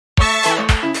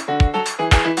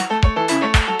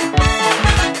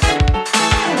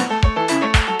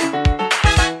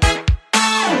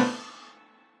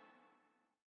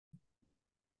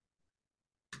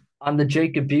On the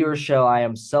Jacob Beer Show, I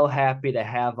am so happy to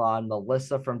have on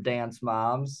Melissa from Dance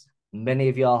Moms. Many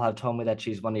of y'all have told me that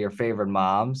she's one of your favorite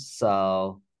moms,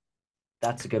 so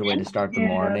that's a good way to Thank start the you.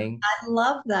 morning. I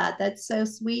love that. That's so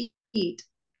sweet.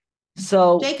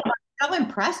 So, Jacob, I'm so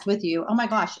impressed with you. Oh my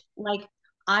gosh. Like,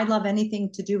 I love anything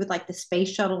to do with like the space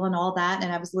shuttle and all that.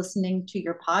 And I was listening to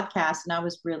your podcast and I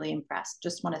was really impressed.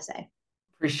 Just want to say.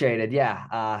 appreciated.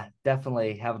 Yeah,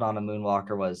 definitely having on a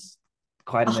moonwalker was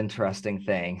quite an Oh, interesting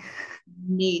thing.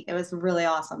 neat. It was really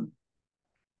awesome.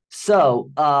 So,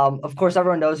 of course,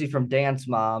 everyone knows you from Dance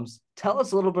Moms. Tell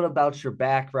us a little bit about your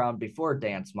background before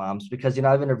Dance Moms, because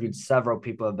I've interviewed several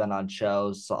people who have been on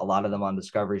shows, so a lot of them on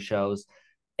Discovery shows,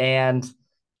 and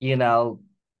you know,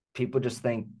 people just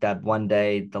think that one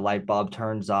day the light bulb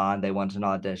turns on, they went to an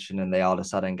audition, and they all of a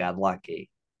sudden got lucky.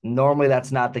 Normally,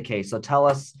 that's not the case. So, tell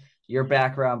us your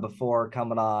background before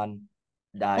coming on,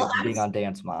 Well, being on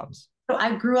Dance Moms.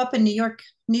 I grew up in New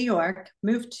York,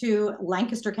 moved to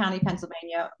Lancaster County,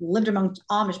 Pennsylvania, lived among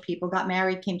Amish people, got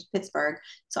married, came to Pittsburgh.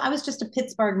 So I was just a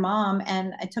Pittsburgh mom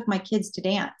and I took my kids to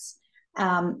dance,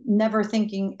 never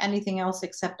thinking anything else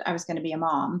except I was going to be a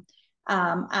mom.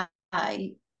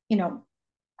 I, you know,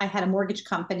 I had a mortgage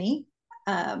company,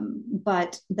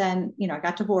 but then, I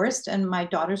got divorced and my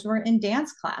daughters were in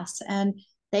dance class and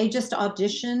they just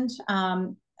auditioned.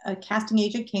 A casting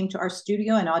agent came to our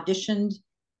studio and auditioned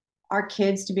our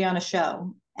kids to be on a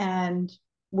show. And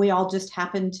we all just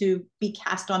happened to be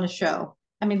cast on a show.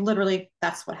 I mean, literally,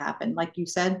 that's what happened. Like you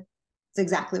said, it's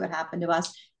exactly what happened to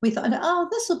us. We thought, oh,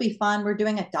 this will be fun. We're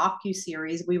doing a docu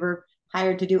series. We were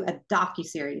hired to do a docu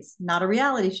series, not a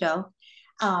reality show.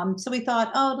 So we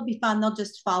thought, oh, it'll be fun. They'll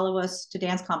just follow us to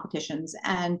dance competitions,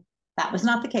 and that was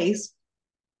not the case.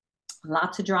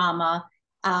 Lots of drama,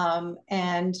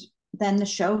 and then the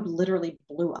show literally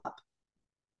blew up.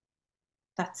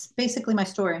 That's basically my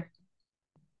story.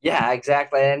 Yeah,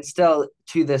 exactly. And still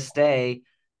to this day,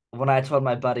 when I told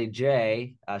my buddy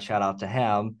Jay, shout out to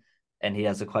him, and he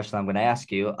has a question I'm going to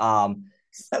ask you.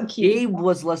 So cute. He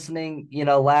was listening,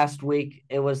 last week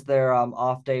it was their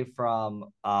off day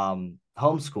from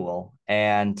homeschool,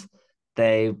 and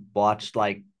they watched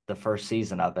like the first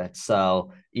season of it.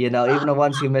 So, even the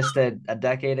ones who missed it a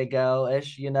decade ago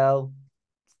ish,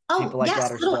 Oh, people like yes,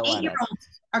 that are little still in it.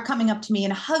 eight-year-olds are coming up to me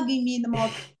and hugging me in the mall.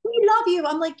 We love you.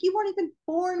 I'm like, you weren't even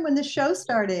born when the show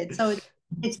started. So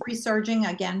it's resurging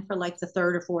again for like the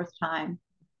third or fourth time.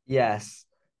 Yes.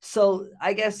 So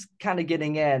I guess kind of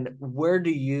getting in, where do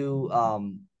you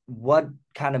what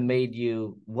kind of made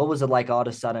you, what was it like all of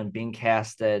a sudden being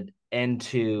casted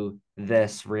into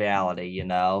this reality, in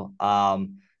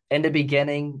the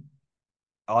beginning,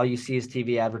 all you see is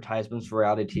TV advertisements,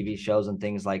 reality TV shows and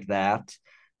things like that.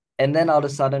 And then all of a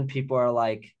sudden people are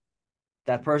like,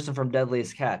 that person from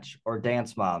Deadliest Catch or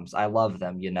Dance Moms, I love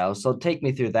them. So take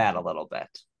me through that a little bit.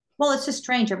 Well, it's just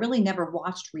strange. I really never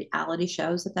watched reality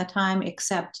shows at that time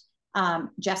except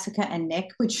Jessica and Nick,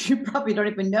 which you probably don't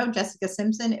even know Jessica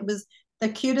Simpson. It was the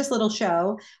cutest little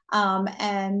show.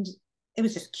 And it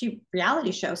was just cute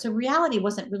reality show. So reality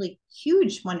wasn't really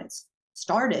huge when it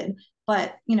started,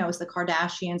 but it was the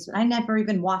Kardashians. I never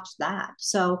even watched that.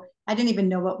 So I didn't even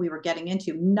know what we were getting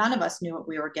into. None of us knew what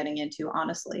we were getting into,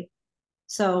 honestly.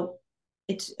 So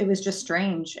it was just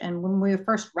strange. And when we were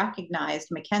first recognized,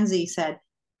 Mackenzie said,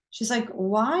 she's like,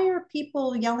 why are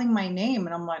people yelling my name?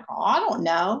 And I'm like, oh, I don't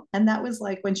know. And that was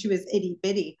like when she was itty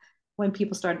bitty, when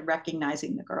people started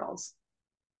recognizing the girls.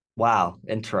 Wow,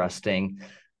 interesting.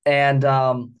 And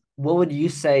what would you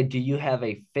say? Do you have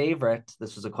a favorite?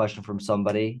 This was a question from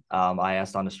somebody I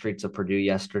asked on the streets of Purdue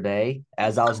yesterday.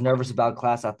 As I was nervous about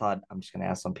class, I thought I'm just going to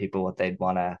ask some people what they'd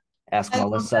want to ask I love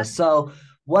Melissa. that. So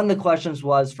one of the questions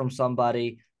was from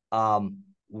somebody,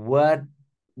 what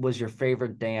was your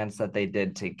favorite dance that they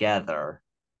did together?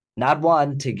 Not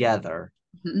one, together.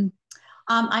 Mhm.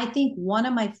 I think one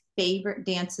of my favorite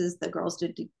dances the girls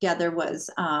did together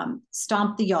was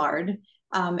Stomp the Yard.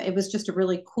 It was just a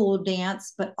really cool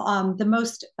dance, but the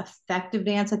most effective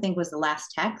dance I think was the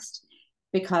Last Text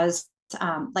because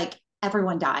like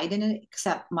everyone died in it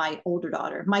except my older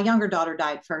daughter. My younger daughter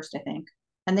died first, I think,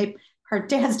 and her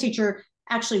dance teacher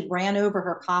actually ran over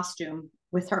her costume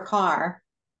with her car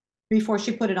before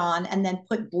she put it on, and then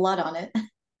put blood on it,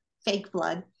 fake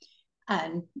blood,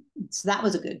 and so that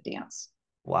was a good dance.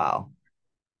 Wow,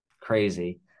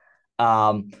 crazy.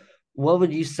 Um, what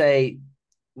would you say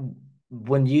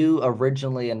when you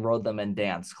originally enrolled them in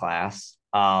dance class?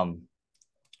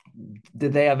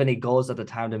 Did they have any goals at the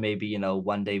time to maybe,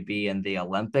 one day be in the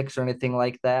Olympics or anything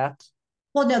like that?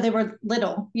 Well, no, they were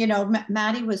little.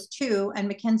 Maddie was 2 and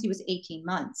Mackenzie was 18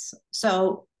 months.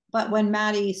 So, but when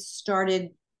Maddie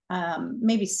started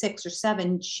maybe 6 or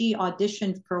 7, she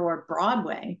auditioned for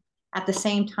Broadway at the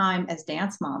same time as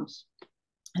Dance Moms.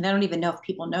 And I don't even know if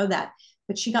people know that,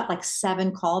 but she got like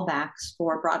 7 callbacks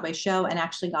for a Broadway show and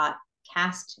actually got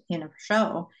cast in a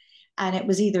show. And it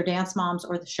was either Dance Moms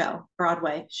or the show,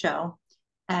 Broadway show.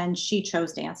 And she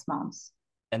chose Dance Moms.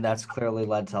 And that's clearly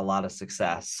led to a lot of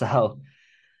success. So,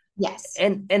 Yes.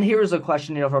 and here's a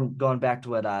question, from going back to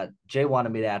what Jay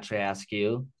wanted me to actually ask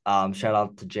you. Shout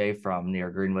out to Jay from near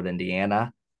Greenwood,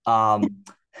 Indiana.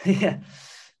 Yeah,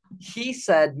 he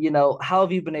said, how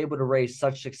have you been able to raise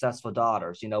such successful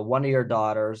daughters? One of your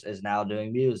daughters is now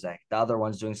doing music, the other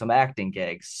one's doing some acting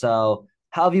gigs. So,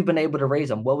 how have you been able to raise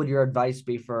them? What would your advice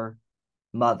be for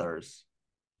mothers?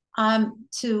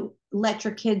 To let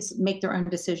your kids make their own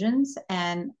decisions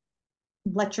and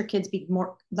let your kids be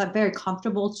more like, very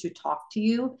comfortable to talk to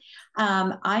you.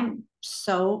 I'm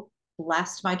so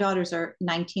blessed. My daughters are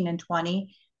 19 and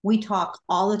 20. We talk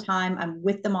all the time. I'm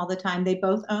with them all the time. They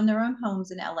both own their own homes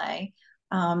in LA.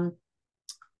 Um,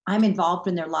 I'm involved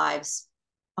in their lives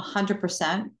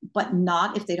 100%, but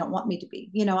not if they don't want me to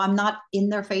be. I'm not in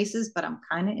their faces, but I'm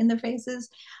kind of in their faces.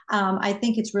 I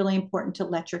think it's really important to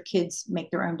let your kids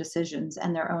make their own decisions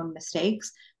and their own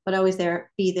mistakes, but always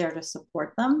be there to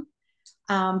support them.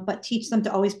 But teach them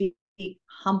to always be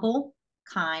humble,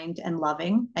 kind, and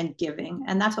loving and giving.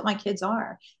 And that's what my kids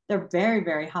are. They're very,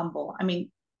 very humble. I mean,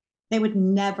 they would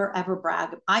never, ever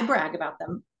brag. I brag about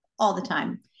them all the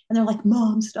time. And they're like,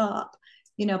 Mom, stop.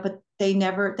 But they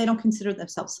don't consider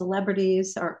themselves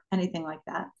celebrities or anything like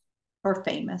that or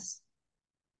famous.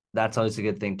 That's always a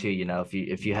good thing too.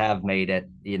 If you have made it,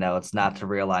 it's not to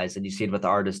realize, and you see it with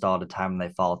artists all the time and they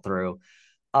fall through.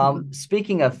 Mhm.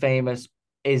 Speaking of famous,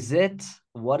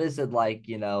 what is it like,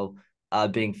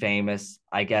 being famous,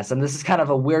 I guess? And this is kind of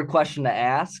a weird question to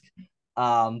ask.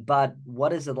 But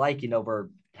what is it like, where,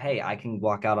 hey, I can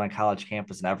walk out on a college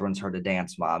campus and everyone's heard of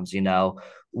Dance Moms?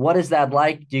 What is that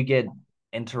like? Do you get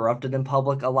interrupted in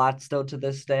public a lot still to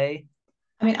this day?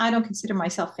 I mean, I don't consider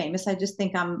myself famous. I just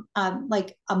think I'm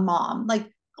like a mom. Like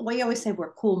we always say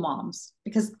we're cool moms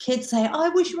because kids say, oh, I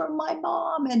wish you were my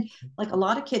mom. And like a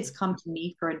lot of kids come to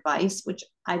me for advice, which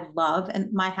I love.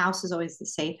 And my house is always the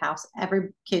safe house. Every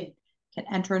kid can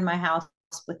enter in my house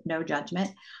with no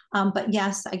judgment. But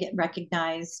yes, I get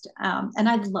recognized. And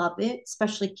I love it,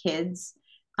 especially kids.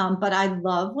 But I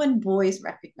love when boys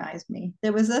recognize me.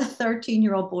 There was a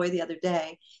 13-year-old boy the other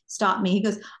day stopped me. He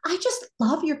goes, I just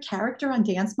love your character on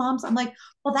Dance Moms. I'm like,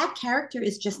 well, that character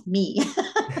is just me.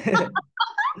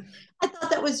 I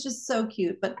thought that was just so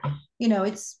cute. But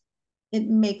it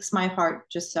makes my heart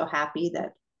just so happy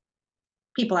that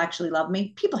people actually love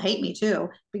me. People hate me too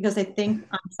because they think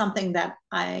I'm something that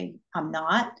I'm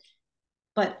not.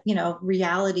 But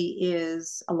reality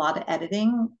is a lot of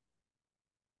editing,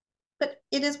 but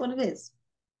it is what it is.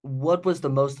 What was the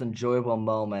most enjoyable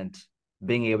moment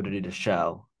being able to do the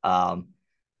show? And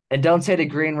don't say the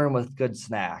green room with good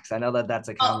snacks. I know that that's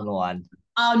a Oh, common one.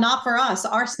 oh, not for us.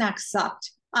 Our snacks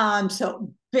sucked.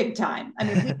 So big time. I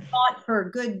mean, we fought for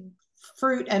good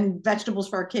fruit and vegetables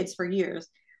for our kids for years.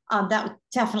 That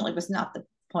definitely was not the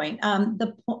point.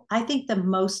 I think the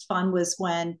most fun was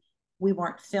when we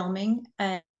weren't filming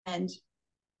and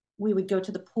we would go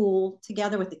to the pool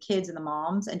together with the kids and the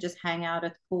moms and just hang out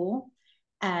at the pool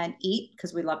and eat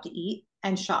because we love to eat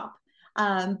and shop.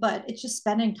 But it's just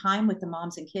spending time with the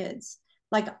moms and kids.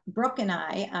 Like Brooke and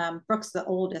I, Brooke's the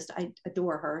oldest. I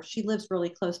adore her. She lives really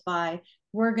close by.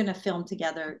 We're going to film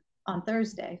together on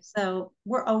Thursday. So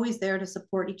we're always there to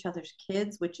support each other's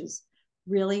kids, which is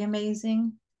really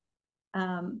amazing.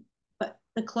 But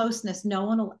the closeness, no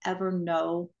one will ever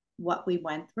know what we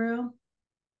went through.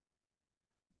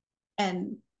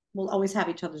 And we'll always have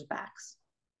each other's backs.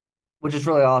 Which is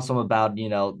really awesome about,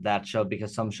 that show,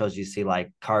 because some shows you see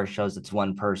like car shows, it's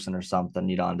one person or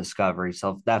something, on Discovery.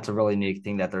 So that's a really unique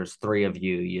thing that there's three of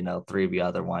you, three of you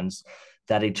other ones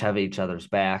that each have each other's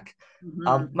back.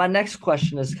 Mm-hmm. My next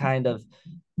question is kind of,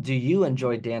 do you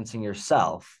enjoy dancing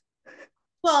yourself?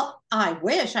 Well, I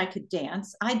wish I could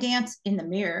dance. I dance in the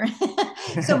mirror.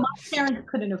 So my parents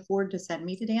couldn't afford to send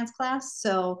me to dance class.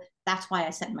 So that's why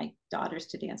I sent my daughters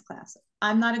to dance class.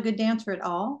 I'm not a good dancer at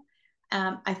all.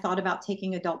 I thought about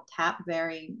taking adult tap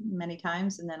very many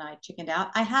times and then I chickened out.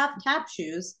 I have tap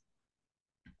shoes.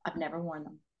 I've never worn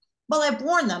them. Well, I've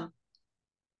worn them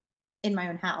in my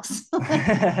own house.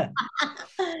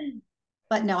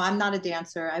 But no, I'm not a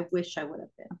dancer. I wish I would have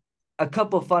been. A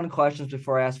couple of fun questions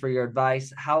before I ask for your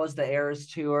advice. How was the Eras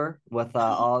tour with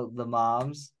all the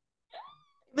moms?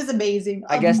 It was amazing.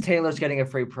 I guess Taylor's getting a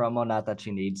free promo, not that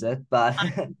she needs it, but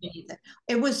Amazing.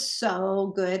 It was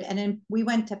so good. And then we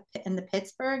went to in the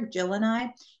Pittsburgh, Jill and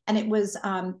I, and it was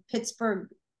Pittsburgh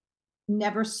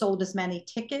never sold as many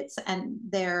tickets, and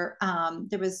there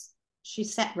was she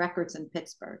set records in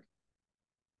Pittsburgh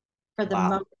for the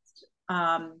wow.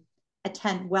 most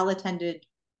well attended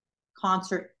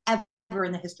concert ever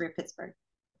in the history of Pittsburgh.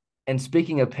 And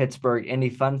speaking of Pittsburgh, any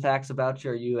fun facts about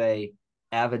you? Are you a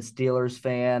avid Steelers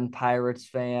fan, Pirates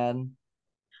fan?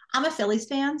 I'm a Phillies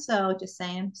fan, so just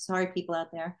saying, sorry people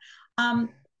out there.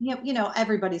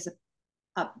 Everybody's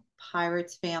a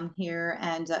Pirates fan here,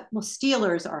 and well,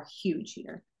 Steelers are huge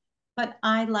here. But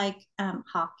I like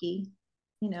hockey.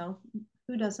 You know,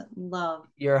 who doesn't love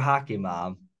You're a hockey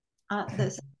mom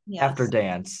this? after Yes,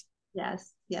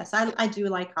 dance. yes. I do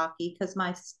like hockey because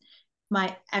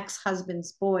my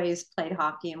ex-husband's boys played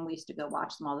hockey, and we used to go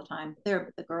watch them all the time.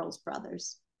 They're the girls'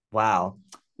 brothers. Wow.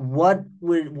 What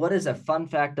is a fun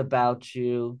fact about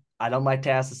you? I don't like to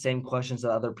ask the same questions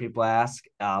that other people ask.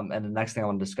 And the next thing I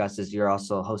want to discuss is you're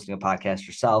also hosting a podcast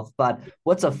yourself. But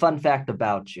what's a fun fact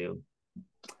about you?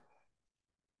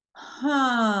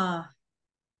 Huh.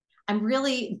 I'm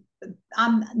really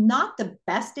I'm not the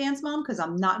best dance mom because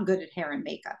I'm not good at hair and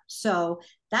makeup. So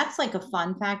that's like a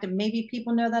fun fact, and maybe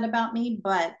people know that about me.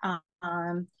 But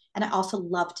and I also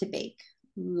love to bake.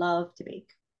 Love to bake.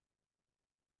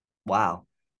 Wow.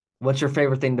 What's your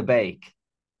favorite thing to bake?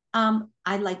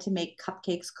 I like to make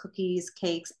cupcakes, cookies,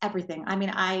 cakes, everything. I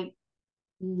mean, I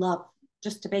love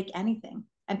just to bake anything.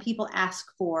 And people ask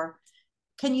for,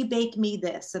 can you bake me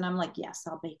this? And I'm like, yes,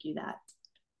 I'll bake you that.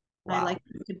 I like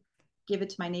Wow. to give it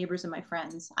to my neighbors and my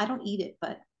friends. I don't eat it,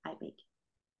 but I bake.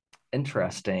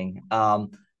 Interesting. And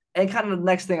kind of the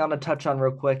next thing I want to touch on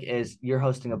real quick is you're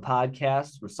hosting a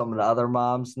podcast with some of the other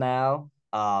moms now.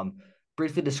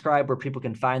 Briefly describe where people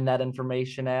can find that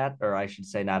information at, or I should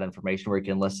say, not information, where you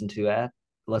can listen to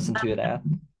it at.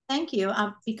 Thank you.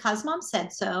 Because mom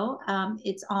said so,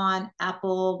 it's on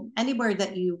Apple, anywhere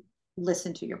that you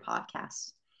listen to your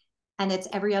podcast. And it's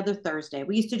every other Thursday.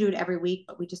 We used to do it every week,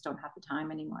 but we just don't have the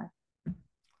time anymore.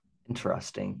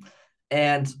 Interesting.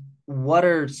 And what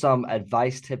are some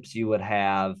advice tips you would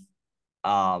have?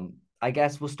 I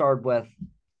guess we'll start with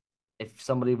if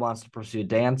somebody wants to pursue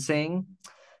dancing.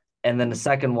 And then the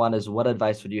second one is what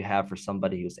advice would you have for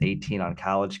somebody who's 18 on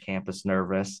college campus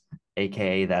nervous,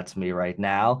 aka that's me right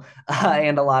now,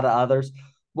 and a lot of others?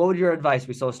 What would your advice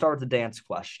be? So we'll start with the dance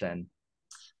question.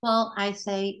 Well, I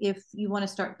say if you want to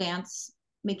start dance,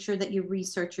 make sure that you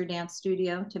research your dance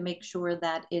studio to make sure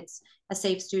that it's a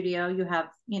safe studio. You have,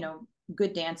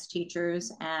 good dance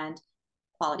teachers and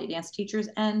quality dance teachers,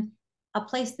 and a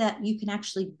place that you can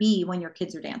actually be when your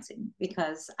kids are dancing,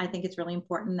 because I think it's really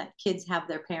important that kids have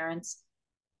their parents,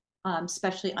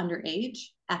 especially underage,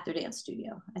 at their dance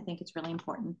studio. I think it's really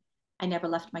important. I never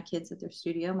left my kids at their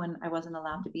studio when I wasn't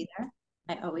allowed to be there.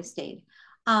 I always stayed.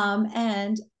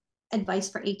 And advice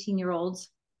for 18-year-olds: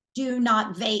 do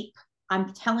not vape.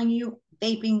 I'm telling you,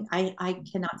 vaping, I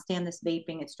cannot stand this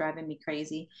vaping. It's driving me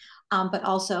crazy. But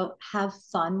also have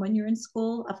fun when you're in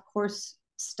school. Of course,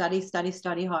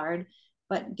 study hard,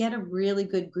 but get a really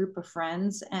good group of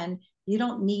friends. And you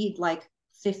don't need like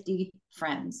 50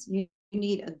 friends. You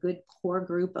need a good core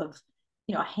group of,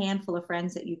 a handful of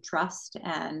friends that you trust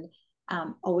and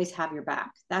always have your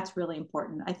back. That's really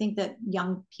important. I think that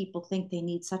young people think they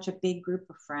need such a big group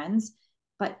of friends,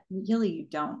 but really you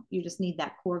don't. You just need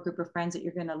that core group of friends that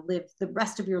you're going to live the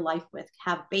rest of your life with,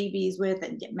 have babies with,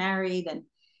 and get married, and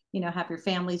have your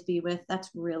families be with. That's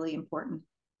really important.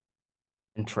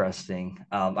 Interesting.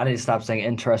 I need to stop saying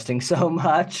interesting so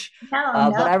much, No, but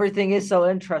no. everything is so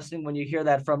interesting when you hear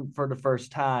that from for the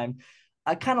first time.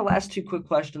 Kind of last two quick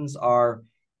questions are: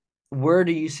 where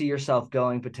do you see yourself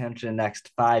going potentially in the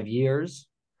next 5 years?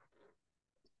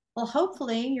 Well,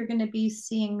 hopefully you're going to be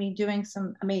seeing me doing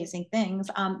some amazing things.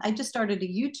 I just started a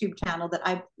YouTube channel that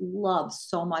I love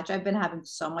so much. I've been having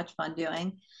so much fun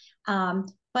doing.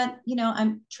 But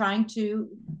I'm trying to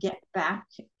get back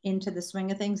into the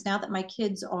swing of things now that my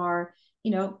kids are,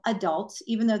 adults,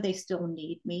 even though they still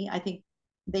need me. I think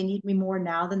they need me more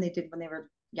now than they did when they were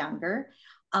younger.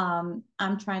 I'm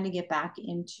trying to get back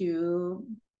into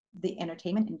the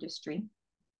entertainment industry.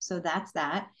 So that's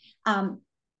that.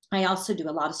 I also do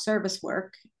a lot of service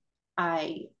work.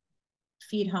 I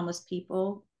feed homeless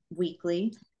people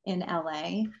weekly in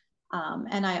LA.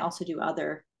 And I also do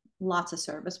other lots of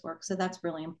service work. So that's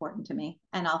really important to me.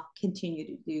 And I'll continue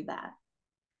to do that.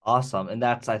 Awesome. And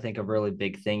that's, I think, a really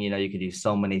big thing. You could do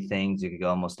so many things. You could go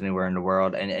almost anywhere in the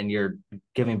world and you're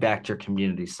giving back to your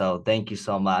community. So thank you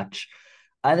so much.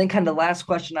 I think kind of the last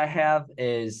question I have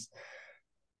is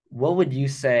what would you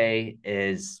say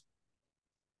is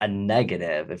a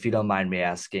negative, if you don't mind me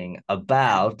asking,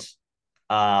 about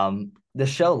the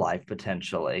show life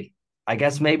potentially? I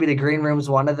guess maybe the green room's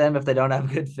one of them if they don't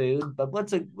have good food, but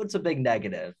what's a big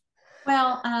negative?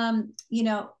 Well,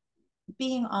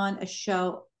 being on a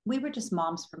show, we were just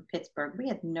moms from Pittsburgh. We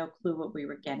had no clue what we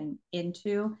were getting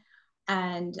into.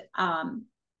 And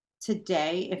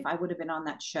today, if I would have been on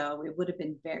that show, it would have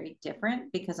been very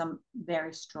different because I'm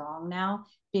very strong now.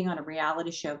 Being on a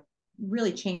reality show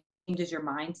really changes your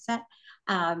mindset.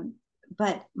 Um,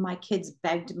 but my kids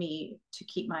begged me to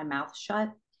keep my mouth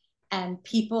shut. And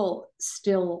people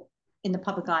still in the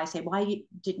public eye say, why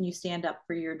didn't you stand up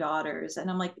for your daughters? And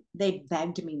I'm like, they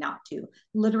begged me not to.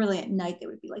 Literally at night, they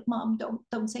would be like, Mom,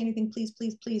 don't say anything. Please,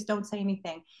 please, please don't say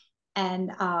anything.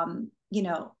 And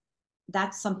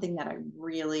that's something that I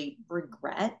really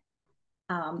regret.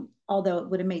 Although it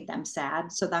would have made them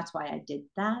sad. So that's why I did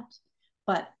that.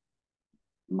 But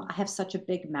I have such a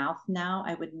big mouth now.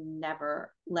 I would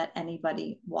never let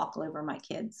anybody walk all over my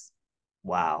kids.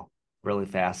 Wow, really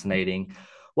fascinating.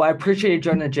 Well, I appreciate you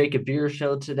joining the Jacob Beer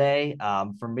show today.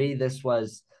 For me, this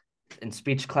was in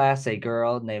speech class. A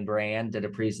girl named Rand did a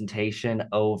presentation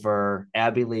over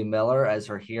Abby Lee Miller as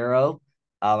her hero.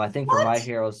 I think for my What?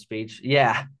 hero speech,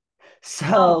 yeah. Oh,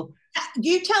 So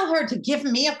you tell her to give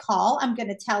me a call. I'm going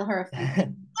to tell her a few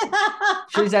things.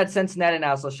 she's at Cincinnati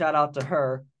now, so shout out to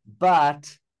her.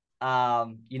 But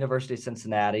University of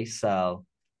Cincinnati, so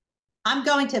I'm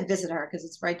going to visit her because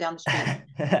it's right down the street.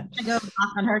 I go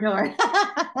knock on her door.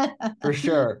 for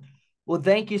sure. Well,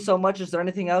 thank you so much. Is there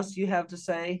anything else you have to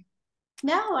say?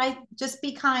 No, I just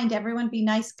be kind. Everyone be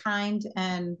nice, kind,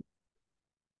 and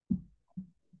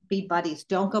be buddies.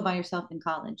 Don't go by yourself in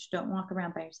college. Don't walk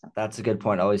around by yourself. That's a good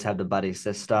point. Always have the buddy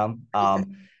system.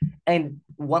 And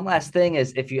one last thing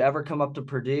is if you ever come up to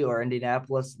Purdue or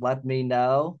Indianapolis, let me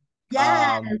know.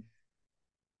 Yeah,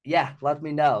 Yeah, let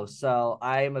me know. So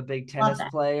I am a big love tennis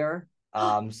that. player.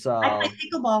 I play So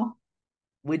pickleball.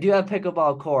 we do have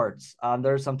pickleball courts.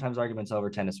 There's sometimes arguments over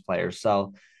tennis players.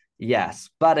 So yes,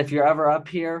 but if you're ever up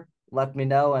here, let me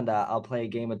know and I'll play a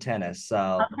game of tennis.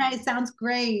 So Okay, sounds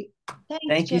great. Thanks,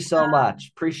 thank you Jim. so much.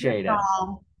 Your Appreciate it.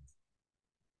 call.